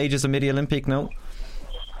front pages of Midi Olympic? No,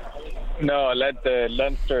 the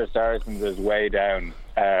Leinster Saracens is way down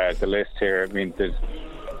the list here. I mean,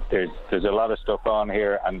 there's a lot of stuff on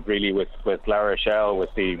here, and really with La Rochelle,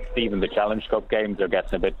 with even the Challenge Cup games, they're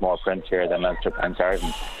getting a bit more print here than Leinster and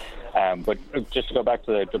Saracens. But just to go back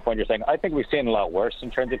to the point you're saying, I think we've seen a lot worse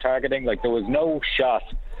in terms of targeting. Like, there was no shot,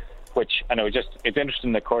 which, and it's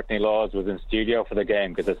interesting that Courtney Laws was in studio for the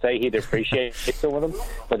game, because I say he'd appreciate some of them,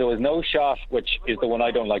 but there was no shot, which is the one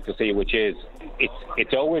I don't like to see, which is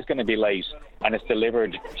it's always going to be late, and it's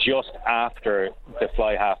delivered just after the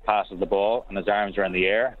fly half passes the ball and his arms are in the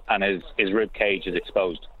air and his rib cage is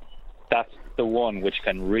exposed. That's the one which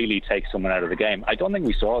can really take someone out of the game. I don't think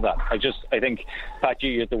we saw that. I think, Pat,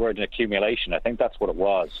 you used the word accumulation. I think that's what it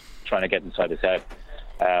was, trying to get inside his head.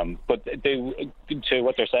 But to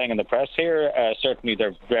what they're saying in the press here, certainly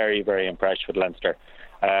they're very, very impressed with Leinster.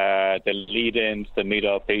 The lead-in to the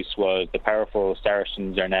meet-up piece was the powerful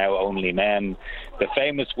Saracens are now only men. The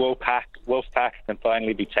famous wolf pack can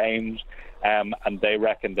finally be tamed. And they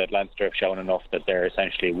reckon that Leinster have shown enough that they're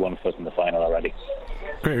essentially 1 foot in the final already.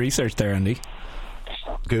 Great research there, Andy.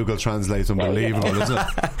 Google Translate's unbelievable, isn't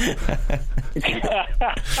it?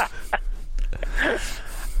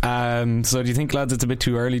 So do you think, lads, it's a bit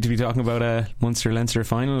too early to be talking about a Munster-Leinster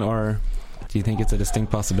final, or do you think it's a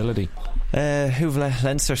distinct possibility? Who've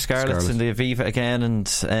Leinster Scarlets in the Aviva again, and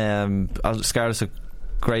Scarlets look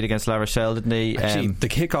great against La Rochelle, didn't he? Actually, the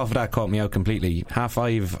kick-off of that caught me out completely.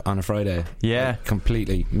 5:30 on a Friday. Yeah,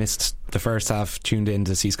 completely missed the first half. Tuned in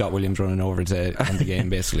to see Scott Williams running over to end the game.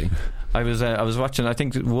 Basically, I was watching. I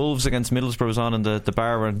think Wolves against Middlesbrough was on in the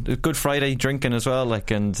bar. And Good Friday drinking as well.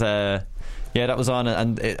 Yeah, that was on,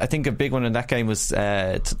 and I think a big one in that game was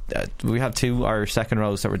we had two Irish second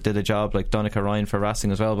rows that did a job, like Donncha Ryan for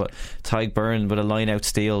Racing as well, but Tyg Byrne with a line out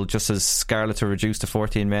steal just as Scarlets were reduced to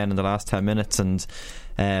 14 men in the last 10 minutes, and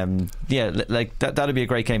that'd be a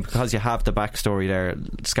great game because you have the backstory there.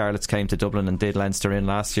 Scarlets came to Dublin and did Leinster in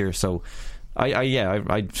last year, so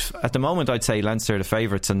I at the moment I'd say Leinster are the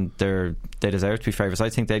favourites, and they deserve to be favourites. I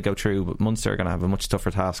think they'd go through, but Munster are going to have a much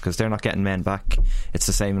tougher task because they're not getting men back. It's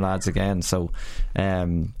the same lads again, so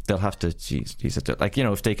they'll have to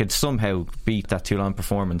if they could somehow beat that Toulon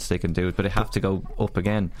performance, they can do it, but they have to go up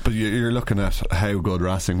again. But you're looking at how good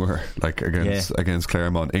Racing were against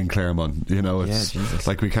Claremont in Claremont, it's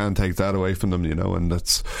like we can't take that away from them, and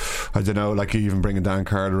that's, I don't know, like even bringing Dan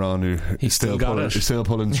Carter on, he's still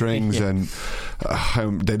pulling strings and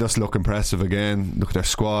they just look impressive again. Look at their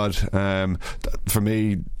squad. For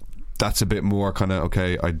me, that's a bit more kind of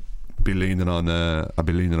okay. I'd be leaning on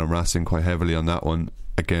Racing quite heavily on that one.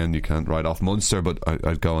 Again, you can't write off Munster, but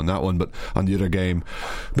I'd go on that one. But on the other game,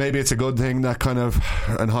 maybe it's a good thing that kind of,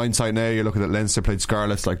 in hindsight now, you're looking at Leinster played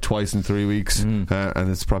Scarlets like twice in 3 weeks, and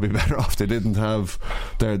it's probably better off they didn't have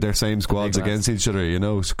their same squads against each other,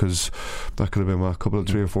 because that could have been a couple of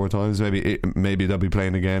 3 or 4 times. Maybe they'll be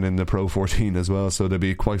playing again in the Pro 14 as well, so they'll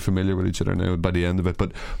be quite familiar with each other now by the end of it.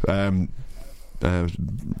 But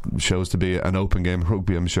shows to be an open game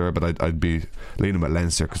rugby, I'm sure, but I'd be leaning with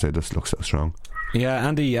Leinster because they just look so strong. Yeah,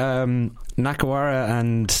 Andy, Nakawara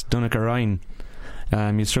and Donncha Ryan,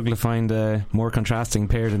 you struggle to find a more contrasting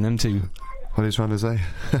pair than them two. What are you trying to say?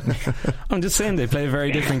 I'm just saying they play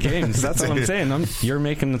very different games. That's all I'm saying. You're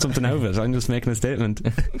making something out of it. I'm just making a statement.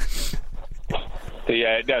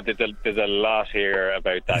 There's a lot here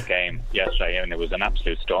about that game yesterday, and it was an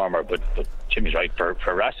absolute stormer. But Jimmy's right. For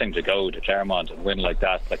Racing to go to Claremont and win like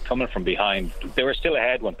that, like coming from behind, they were still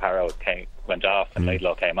ahead when Parrow went off and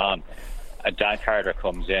Laidlaw came on. Dan Carter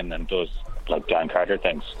comes in and does like Dan Carter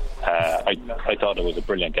things. I thought it was a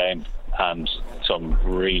brilliant game and some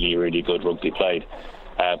really, really good rugby played.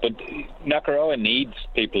 But Nakarawa needs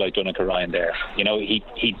people like Donncha Ryan there.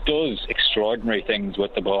 He does extraordinary things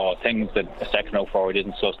with the ball, things that a second row forward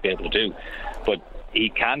isn't supposed to be able to do. But he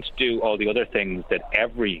can't do all the other things that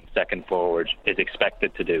every second forward is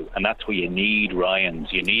expected to do. And that's where you need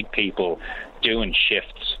Ryans. You need people doing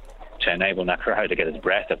shifts to enable Nakarawa to get his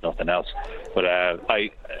breath, if nothing else. But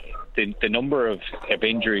the number of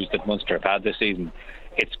injuries that Munster have had this season,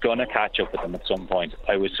 it's going to catch up with them at some point.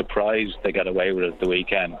 I was surprised they got away with it the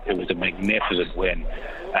weekend. It was a magnificent win,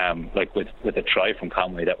 with a try from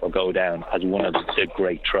Conway that will go down as one of the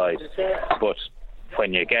great tries. But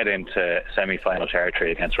when you get into semi-final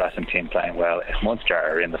territory against Racing team playing well, if Munster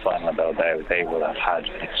are in the final of Bilbao, they will have had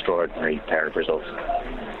an extraordinary pair of results.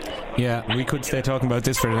 Yeah, we could stay talking about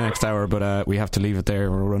this for the next hour, but we have to leave it there.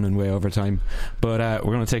 We're running way over time. But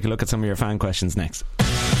we're going to take a look at some of your fan questions next.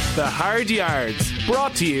 The Hard Yards,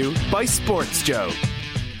 brought to you by Sports Joe.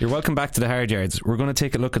 You're welcome back to the Hard Yards. We're going to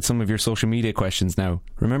take a look at some of your social media questions now.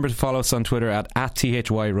 Remember to follow us on Twitter at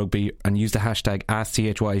 @THYRugby and use the hashtag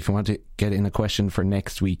AskTHY if you want to get in a question for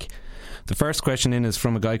next week. The first question in is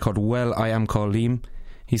from a guy called I Am Colleen.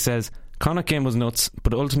 He says, Connacht game was nuts,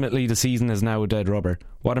 but ultimately the season is now a dead rubber.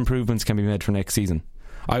 What improvements can be made for next season?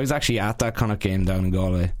 I was actually at that Connacht game down in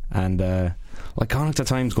Galway, and Connacht at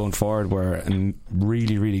times going forward were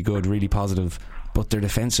really, really good, really positive, but their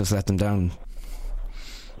defence just let them down.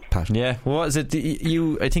 Pat. Yeah, what is it?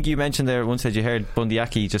 I think you mentioned there once that you heard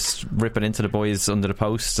Bundyaki just ripping into the boys under the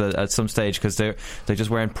post at some stage because they just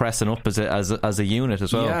weren't pressing up as a unit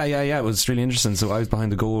as well. Yeah. It was really interesting. So I was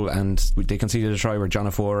behind the goal and they conceded a try where John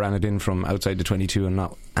O'Four ran it in from outside the 22 and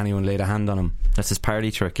not anyone laid a hand on him. That's his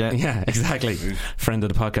party trick. Yeah, exactly. Friend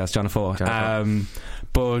of the podcast, John O'Four.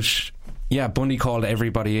 But yeah, Bundy called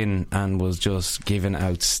everybody in and was just giving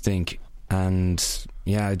out stink. and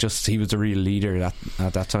yeah, just he was a real leader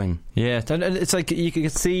at that time. Yeah, and it's like you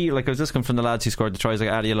could see, like I was just coming from the lads who scored the tries, like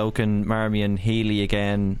Ali Loken, Marmion, Healy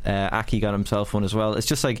again, Aki got himself one as well. It's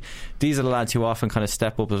just like these are the lads who often kind of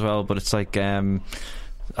step up as well, but it's like they've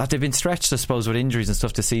been stretched, I suppose, with injuries and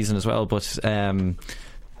stuff this season as well, but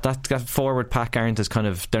that forward pack aren't as kind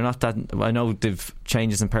of, they're not that, I know they've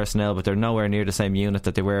changes in personnel, but they're nowhere near the same unit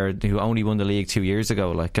that they were, who only won the league 2 years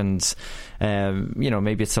ago, like, and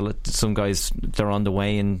maybe it's some guys, they're on the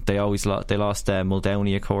way, and they lost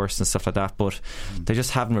Muldowney, of course, and stuff like that, but they just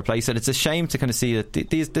haven't replaced it. It's a shame to kind of see that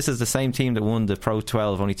this is the same team that won the Pro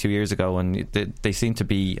 12 only 2 years ago, and they seem to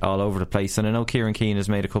be all over the place. And I know Kieran Keane has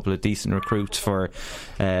made a couple of decent recruits for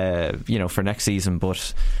next season,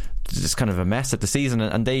 but it's kind of a mess at the season,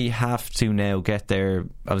 and they have to now get their,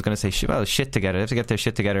 I was going to say shit together. They have to get their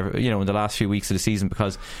shit together, in the last few weeks of the season,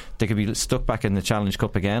 because they could be stuck back in the Challenge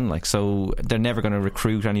Cup again. Like, so they're never going to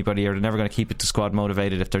recruit anybody, or they're never going to keep the squad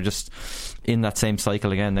motivated if they're just in that same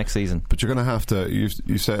cycle again next season. But you're going to have to.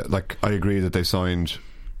 You said, like, I agree that they signed,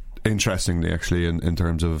 interestingly, actually, in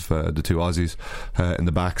terms of the two Aussies in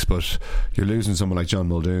the backs, but you're losing someone like John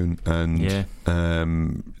Muldoon, and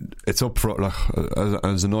it's up front. Like,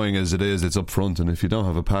 as annoying as it is, it's up front, and if you don't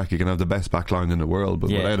have a pack, you can have the best back line in the world,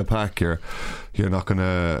 but without a pack, you're not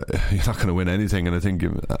gonna win anything. And I think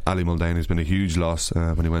Ali Muldoon has been a huge loss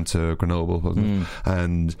when he went to Grenoble,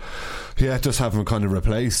 and just have him kind of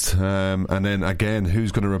replaced, and then again,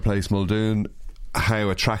 who's going to replace Muldoon? How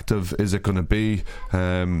attractive is it going to be?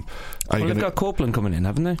 They've got Copeland coming in,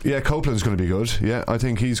 haven't they? Yeah, Copeland's going to be good. Yeah, I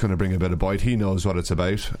think he's going to bring a bit of bite. He knows what it's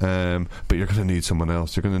about, but you're going to need someone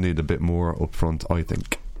else. You're going to need a bit more up front, I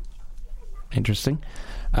think. Interesting.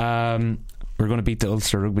 We're going to beat the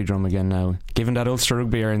Ulster Rugby drum again now. Given that Ulster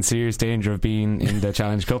Rugby are in serious danger of being in the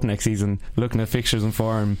Challenge Cup next season, looking at fixtures and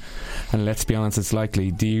form, and let's be honest, it's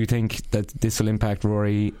likely. Do you think that this will impact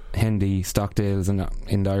Rory, Hendy, Stockdale's in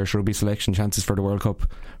the Irish Rugby selection chances for the World Cup?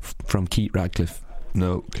 From Keith Radcliffe.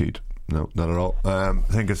 No, Keith. No, not at all. I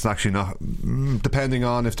think it's actually not, depending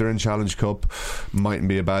on if they're in Challenge Cup, mightn't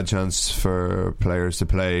be a bad chance for players to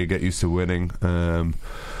play, get used to winning.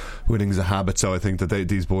 Winning's a habit, so I think that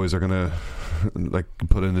these boys are going to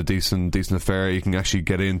put in a decent affair. You can actually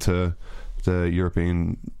get into the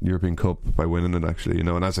European Cup by winning it, actually,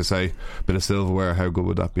 and as I say, a bit of silverware, how good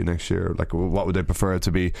would that be next year? Like, what would they prefer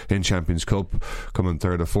to be in Champions Cup, coming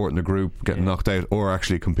third or fourth in the group, getting knocked out, or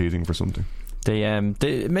actually competing for something?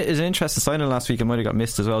 It was an interesting signing last week. It might have got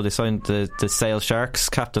missed as well. They signed the Sale Sharks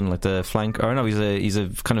captain, like the flank, or no, he's a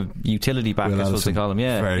kind of utility back, I suppose they call him.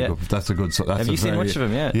 Yeah, very good. That's a good. Have you seen much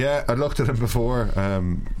of him? Yeah, I looked at him before.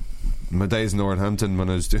 My days in Northampton, when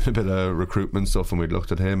I was doing a bit of recruitment stuff, and we'd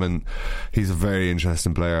looked at him, and he's a very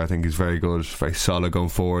interesting player. I think he's very good, very solid going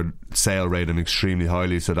forward. Sale rate him extremely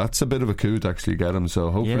highly, so that's a bit of a coup to actually get him.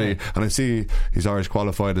 So hopefully, and I see he's Irish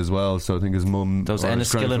qualified as well, so I think his mum, those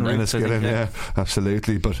Enniskillen roots, yeah,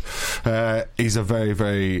 absolutely. But he's a very,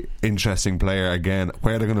 very interesting player. Again,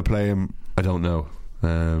 where they're going to play him, I don't know.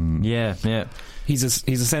 He's a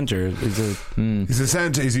centre. He's a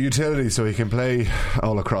centre. He's a utility, so he can play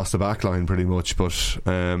all across the back line pretty much. But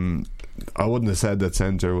I wouldn't have said that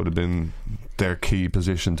centre would have been their key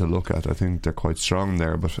position to look at. I think they're quite strong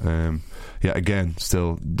there. But again,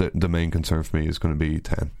 still the main concern for me is going to be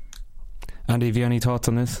 10. Andy, have you any thoughts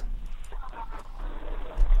on this?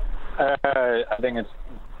 I think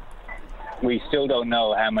we still don't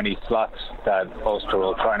know how many slots that Ulster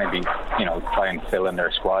will try and fill in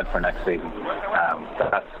their squad for next season.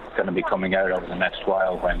 That's going to be coming out over the next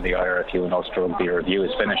while when the IRFU and Ulster Rugby review is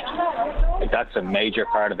finished. That's a major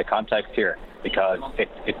part of the context here, because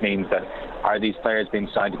it means that, are these players being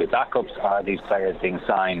signed to be backups? Are these players being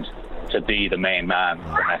signed to be the main man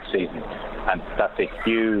for next season? And that's a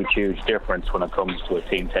huge, huge difference when it comes to a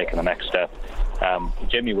team taking the next step.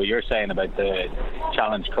 Jimmy, what you're saying about the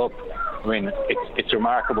Challenge Cup, I mean, it's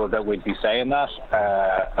remarkable that we'd be saying that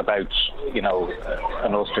about an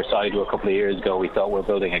Ulster side who a couple of years ago we thought we're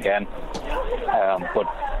building again. But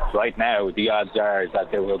right now, the odds are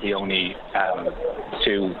that there will be only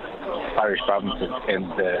 2 Irish provinces in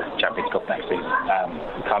the Champions Cup next season.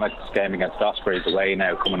 Connacht's game against Ospreys is away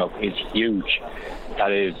now coming up is huge.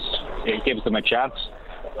 It gives them a chance.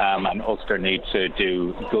 And Ulster need to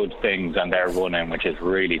do good things on their run-in, which is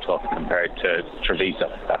really tough compared to Treviso.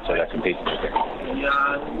 That's what they're competing with.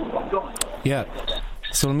 Yeah.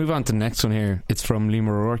 So we'll move on to the next one here. It's from Liam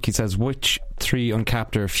O'Rourke. He says, which 3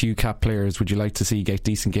 uncapped or few capped players would you like to see get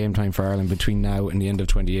decent game time for Ireland between now and the end of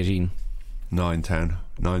 2018? 9, 10.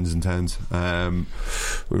 9s and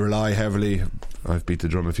 10s. We rely heavily, I've beat the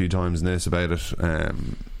drum a few times in this about it,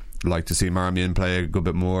 like to see Marmion play a good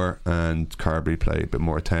bit more and Carberry play a bit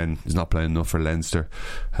more 10. He's not playing enough for Leinster,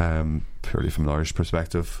 purely from an Irish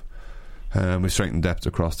perspective. We've strengthened depth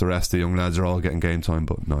across the rest. The young lads are all getting game time,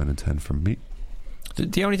 but 9 and 10 from me.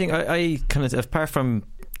 The only thing I kind of, apart from,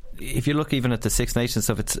 if you look even at the Six Nations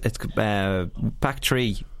stuff, it's back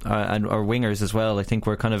three and or wingers as well. I think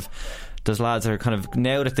we're kind of, those lads are kind of,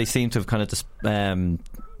 now that they seem to have kind of just,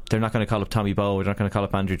 they're not going to call up Tommy Bowe, they're not going to call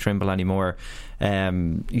up Andrew Trimble anymore.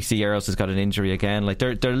 You see Earls has got an injury again. Like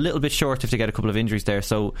they're a little bit short if they get a couple of injuries there,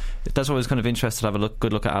 so that's why I was kind of interested to have a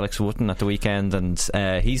good look at Alex Wootton at the weekend. And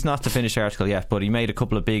he's not the finished article yet, but he made a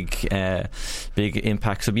couple of big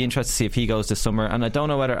impacts, so it'd be interesting to see if he goes this summer. And I don't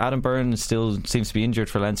know whether Adam Byrne still seems to be injured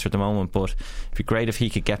for Leinster at the moment, but it'd be great if he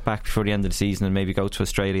could get back before the end of the season and maybe go to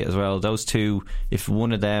Australia as well. Those two, if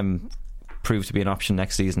one of them prove to be an option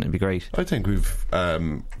next season, it'd be great. I think we've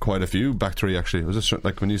quite a few back three actually. I was just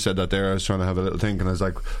like, when you said that there, I was trying to have a little think, and I was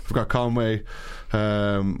like, we've got Conway,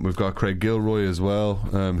 we've got Craig Gilroy as well,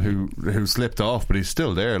 who slipped off, but he's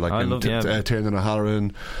still there. Like Tiernan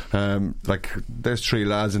O'Halloran, like there's three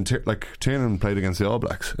lads, and like Tiernan played against the All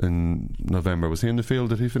Blacks in November. Was he in the field?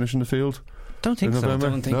 Did he finish in the field? Don't think so. I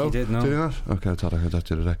don't think he did. No, did he not? Okay, I thought I heard that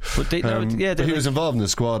the other day. But he was involved in the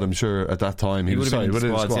squad, I'm sure, at that time. He was in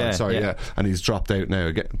the squad. Yeah. And he's dropped out now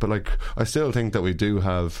again. But like, I still think that we do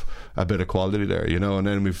have a bit of quality there, you know. And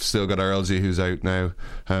then we've still got Earlsey, who's out now.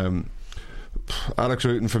 Alex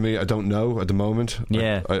Rutan, for me, I don't know at the moment.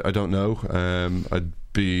 Yeah, I don't know. I'd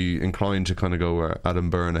be inclined to kind of go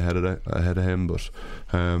Adam Byrne ahead of him, but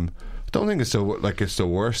don't think it's the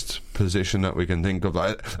worst position that we can think of.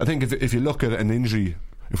 I think if you look at an injury,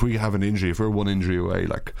 if we have an injury, if we're one injury away,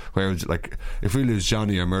 like if we lose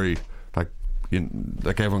Johnny or Murray, like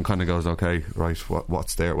everyone kind of goes, okay, right,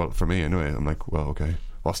 what's there? Well, for me anyway, I'm like, well, okay,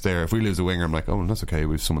 what's there? If we lose a winger, I'm like, oh, that's okay,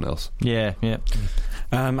 we have someone else. Yeah.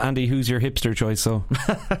 Andy, who's your hipster choice? So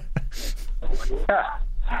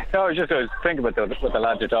No, I was thinking about what the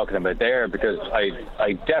lads are talking about there, because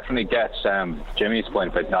I definitely get Jimmy's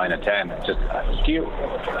point about 9 and 10.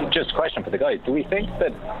 Just a question for the guys: do we think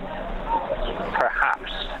that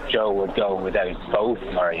perhaps Joe would go without both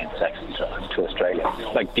Murray and Sexton to Australia?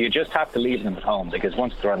 Like, do you just have to leave them at home because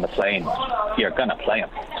once they're on the plane, you're going to play them?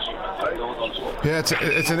 Yeah,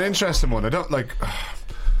 it's an interesting one. I don't like.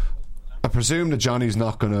 I presume that Johnny's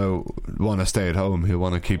not going to want to stay at home. He'll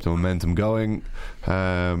want to keep the momentum going.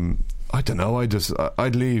 I don't know.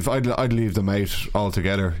 I'd leave them out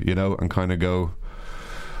altogether, you know, and kind of go.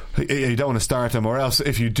 You don't want to start them, or else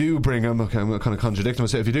if you do bring them, okay, I'm going to kind of contradict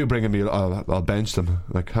myself. If you do bring them, I'll bench them.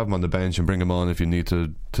 Like, have them on the bench and bring them on if you need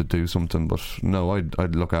to do something. But no,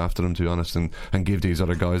 I'd look after them, to be honest, and give these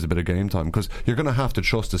other guys a bit of game time, because you're going to have to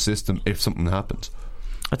trust the system if something happens.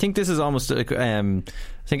 I think this is almost like, I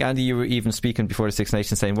think, Andy, you were even speaking before the Six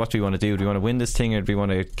Nations saying, what do we want to do? Do we want to win this thing, or do we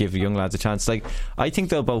want to give young lads a chance? Like, I think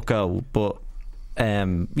they'll both go, but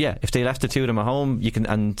if they left the two of them at home,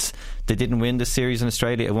 and they didn't win this series in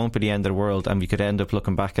Australia, it won't be the end of the world, and we could end up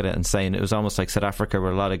looking back at it and saying it was almost like South Africa,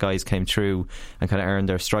 where a lot of guys came through and kind of earned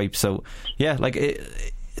their stripes. So yeah, like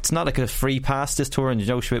it's not like a free pass, this tour, and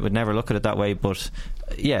Joe Schmidt would never look at it that way, but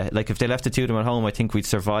yeah, like if they left the two of them at home, I think we'd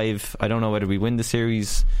survive. I don't know whether we win the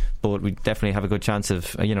series, but we definitely have a good chance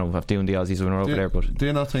of doing the Aussies when we're over there. But do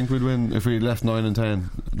you not think we'd win if we left 9 and 10?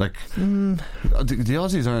 Like the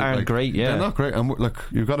Aussies aren't like, great. Yeah, they're not great, and like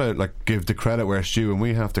you've got to like give the credit where it's due, and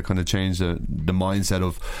we have to kind of change the mindset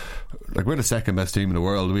of, like, we're the second best team in the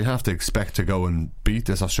world. We have to expect to go and beat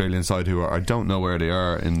this Australian side, who are, I don't know where they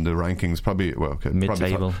are in the rankings, probably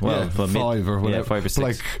mid-table, five or whatever, 5 or 6.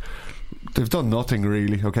 Like, they've done nothing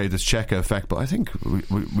really. Okay, this Czech effect, but I think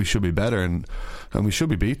we should be better, and we should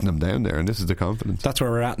be beating them down there, and this is the confidence. That's where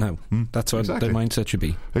we're at now. That's what the mindset should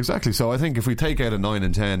be. Exactly. So I think if we take out a 9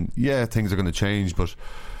 and 10, yeah, things are going to change, but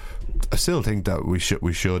I still think that we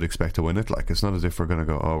should expect to win it. Like, it's not as if we're going to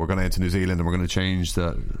go, we're going to head to New Zealand and we're going to change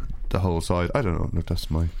the whole side. I don't know. Look, that's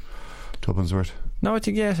my tuppence worth. No, I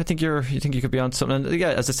think you could be on something. And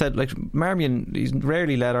yeah, as I said, like Marmion, he's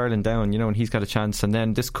rarely let Ireland down, and he's got a chance. And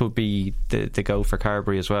then this could be the go for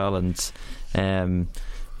Carberry as well. And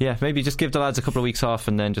maybe just give the lads a couple of weeks off,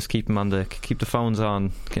 and then just keep the phones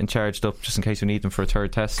on, getting charged up, just in case we need them for a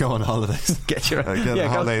third test. Go on holidays. Get your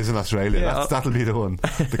holidays in Australia. Yeah, that'll be the one.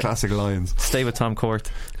 The classic Lions. Stay with Tom Court.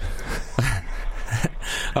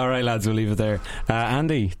 All right, lads, we'll leave it there.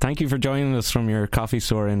 Andy, thank you for joining us from your coffee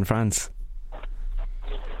store in France.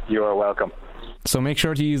 You are welcome. So make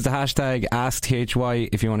sure to use the hashtag AskTHY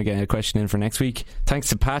if you want to get a question in for next week. Thanks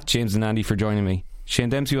to Pat, James and Andy for joining me. Shane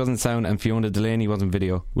Dempsey wasn't sound and Fiona Delaney wasn't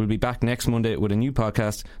video. We'll be back next Monday with a new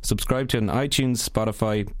podcast. Subscribe to it on iTunes,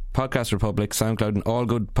 Spotify, Podcast Republic, SoundCloud and all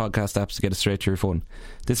good podcast apps to get it straight to your phone.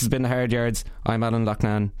 This has been The Hard Yards. I'm Alan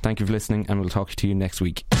Loughnane. Thank you for listening, and we'll talk to you next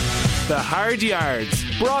week. The Hard Yards,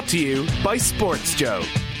 brought to you by Sports Joe.